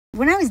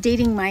When I was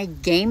dating, my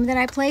game that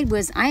I played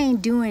was I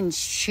ain't doing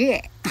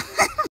shit,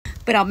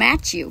 but I'll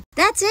match you.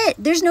 That's it.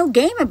 There's no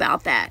game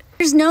about that.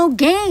 There's no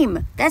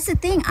game. That's the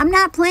thing. I'm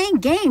not playing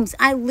games.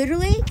 I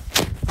literally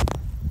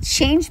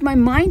changed my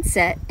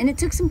mindset, and it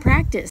took some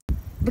practice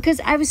because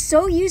I was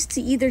so used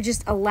to either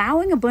just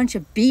allowing a bunch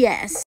of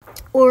BS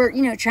or,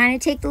 trying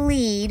to take the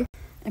lead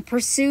and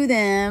pursue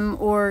them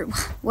or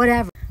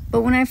whatever.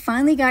 But when I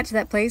finally got to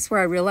that place where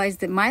I realized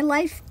that my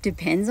life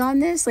depends on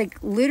this, like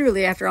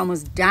literally after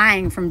almost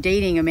dying from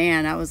dating a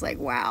man, I was like,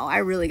 wow, I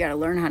really got to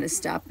learn how to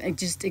stop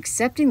just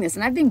accepting this.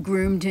 And I've been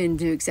groomed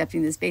into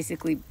accepting this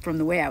basically from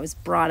the way I was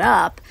brought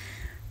up,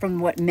 from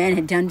what men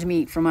had done to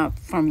me from a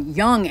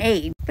young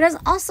age. But I was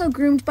also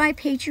groomed by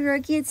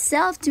patriarchy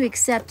itself to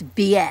accept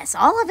BS.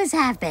 All of us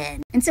have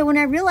been. And so when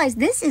I realized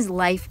this is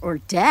life or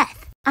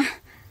death,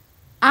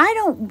 I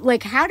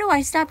don't, how do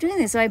I stop doing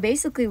this? So I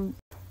basically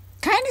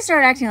kind of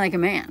started acting like a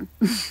man.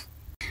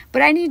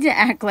 But I need to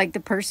act like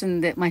the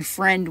person that my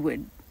friend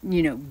would,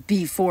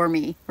 be for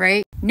me,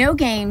 right? No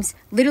games,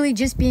 literally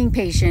just being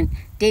patient,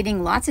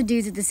 dating lots of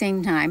dudes at the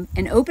same time,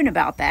 and open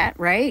about that,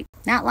 right?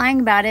 Not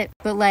lying about it,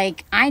 but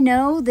I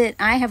know that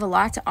I have a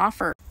lot to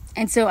offer.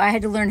 And so I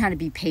had to learn how to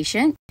be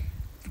patient,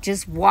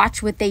 just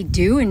watch what they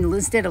do and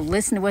instead of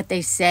listen to what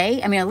they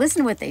say. I mean, I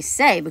listen to what they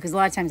say because a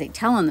lot of times they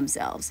tell on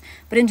themselves.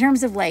 But in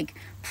terms of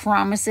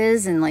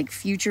promises and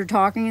future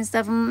talking and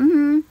stuff,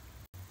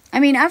 I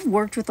mean, I've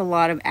worked with a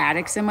lot of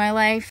addicts in my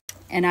life,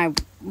 and I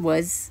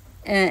was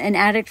an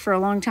addict for a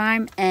long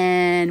time.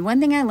 And one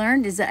thing I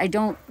learned is that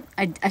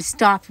I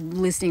stopped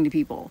listening to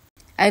people.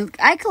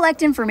 I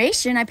collect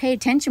information. I pay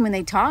attention when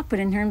they talk, but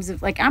in terms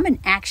of I'm an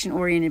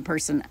action-oriented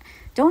person.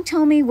 Don't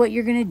tell me what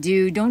you're going to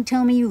do. Don't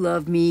tell me you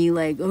love me.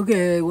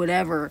 Okay,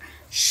 whatever.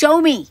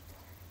 Show me.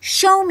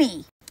 Show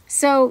me.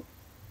 So,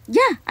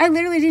 yeah, I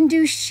literally didn't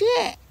do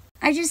shit.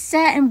 I just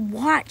sat and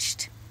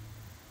watched.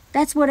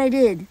 That's what I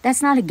did.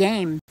 That's not a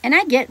game. And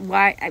I get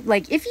why,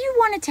 if you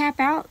want to tap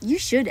out, you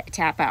should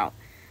tap out.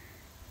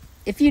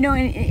 If you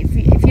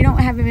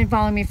haven't been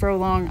following me for a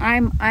long,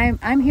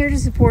 I'm here to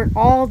support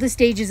all the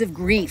stages of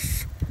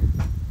grief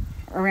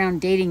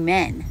around dating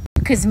men.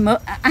 Because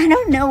I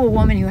don't know a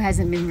woman who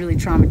hasn't been really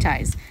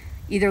traumatized,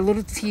 either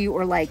little T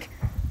or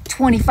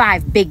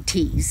 25 big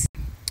T's.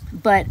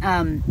 But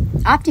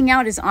opting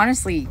out is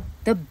honestly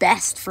the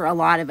best for a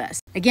lot of us.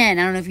 Again,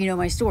 I don't know if you know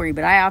my story,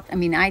 but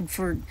I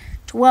for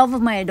 12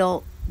 of my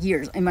adult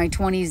years, in my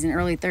 20s and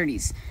early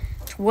 30s,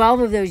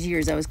 12 of those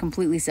years I was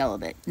completely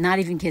celibate, not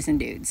even kissing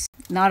dudes.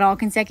 Not all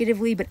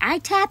consecutively, but I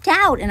tapped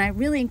out, and I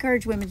really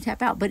encourage women to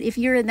tap out. But if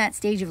you're in that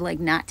stage of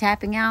not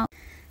tapping out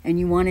and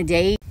you want to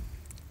date,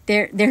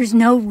 there's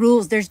no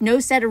rules. There's no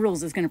set of rules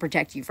that's going to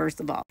protect you,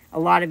 first of all. A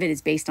lot of it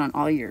is based on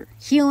all your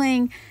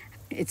healing.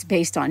 It's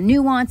based on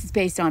nuance. It's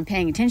based on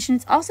paying attention.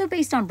 It's also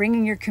based on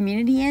bringing your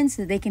community in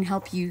so that they can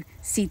help you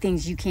see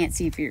things you can't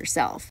see for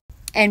yourself.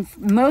 And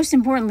most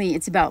importantly,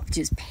 it's about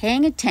just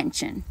paying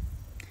attention,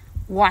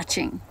 watch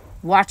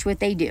what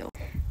they do,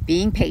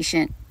 being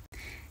patient,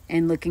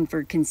 and looking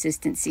for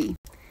consistency.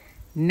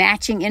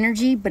 Matching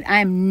energy, but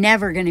I'm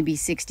never going to be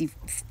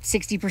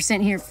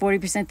 60% here,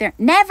 40% there.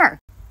 Never.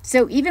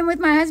 So even with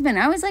my husband,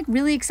 I was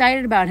really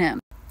excited about him.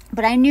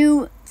 But I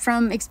knew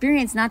from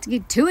experience not to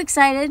get too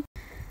excited.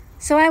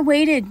 So I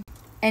waited,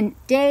 and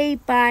day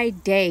by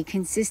day,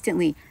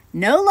 consistently,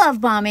 no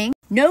love bombing,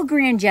 no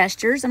grand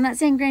gestures. I'm not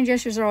saying grand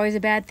gestures are always a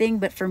bad thing,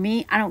 but for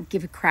me, I don't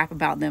give a crap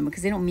about them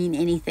because they don't mean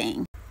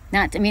anything.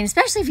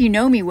 Especially if you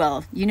know me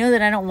well, you know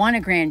that I don't want a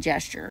grand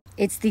gesture.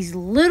 It's these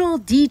little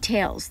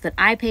details that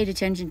I paid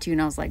attention to,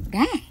 and I was like,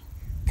 dang,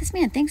 this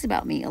man thinks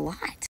about me a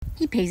lot.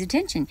 He pays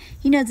attention.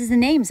 He knows the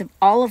names of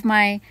all of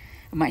my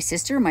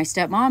sister, my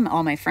stepmom,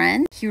 all my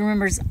friends. He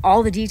remembers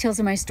all the details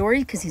of my story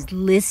because he's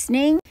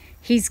listening.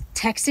 He's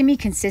texting me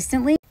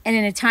consistently and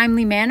in a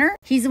timely manner.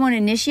 He's the one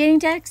initiating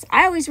texts.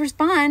 I always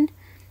respond,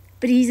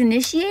 but he's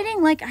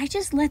initiating. I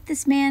just let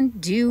this man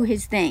do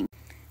his thing.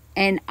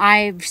 And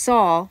I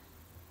saw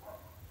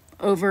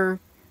over,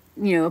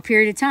 a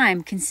period of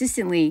time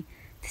consistently,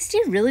 this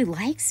dude really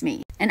likes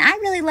me. And I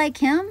really like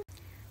him.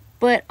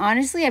 But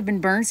honestly, I've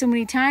been burned so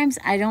many times,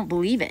 I don't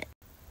believe it.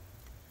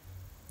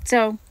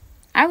 So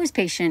I was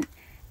patient,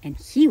 and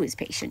he was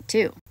patient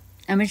too.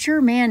 A mature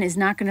man is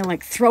not going to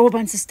throw a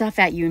bunch of stuff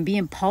at you and be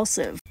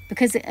impulsive.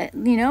 Because, a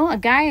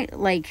guy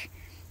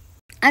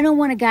I don't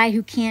want a guy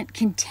who can't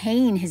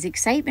contain his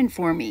excitement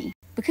for me.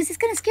 Because it's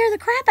going to scare the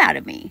crap out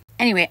of me.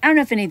 Anyway, I don't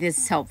know if any of this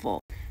is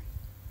helpful.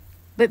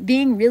 But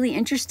being really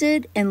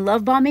interested and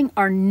love bombing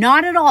are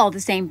not at all the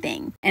same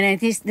thing. And I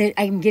think that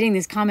I'm getting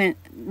this comment,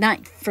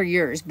 not for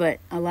yours, but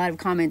a lot of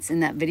comments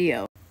in that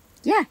video.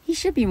 Yeah, he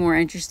should be more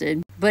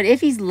interested. But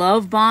if he's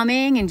love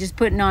bombing and just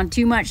putting on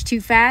too much too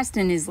fast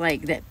and is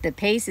that the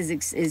pace is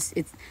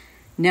it's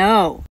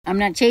no, I'm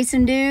not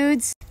chasing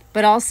dudes.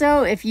 But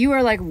also, if you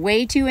are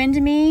way too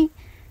into me,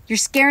 you're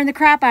scaring the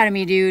crap out of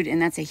me, dude.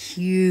 And that's a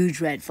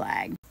huge red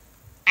flag.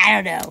 I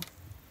don't know.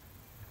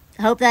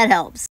 I hope that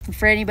helps.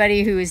 For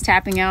anybody who is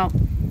tapping out,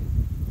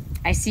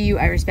 I see you,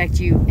 I respect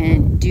you,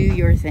 and do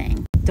your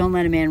thing. Don't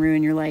let a man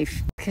ruin your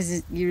life,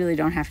 because you really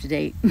don't have to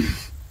date.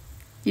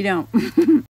 You don't.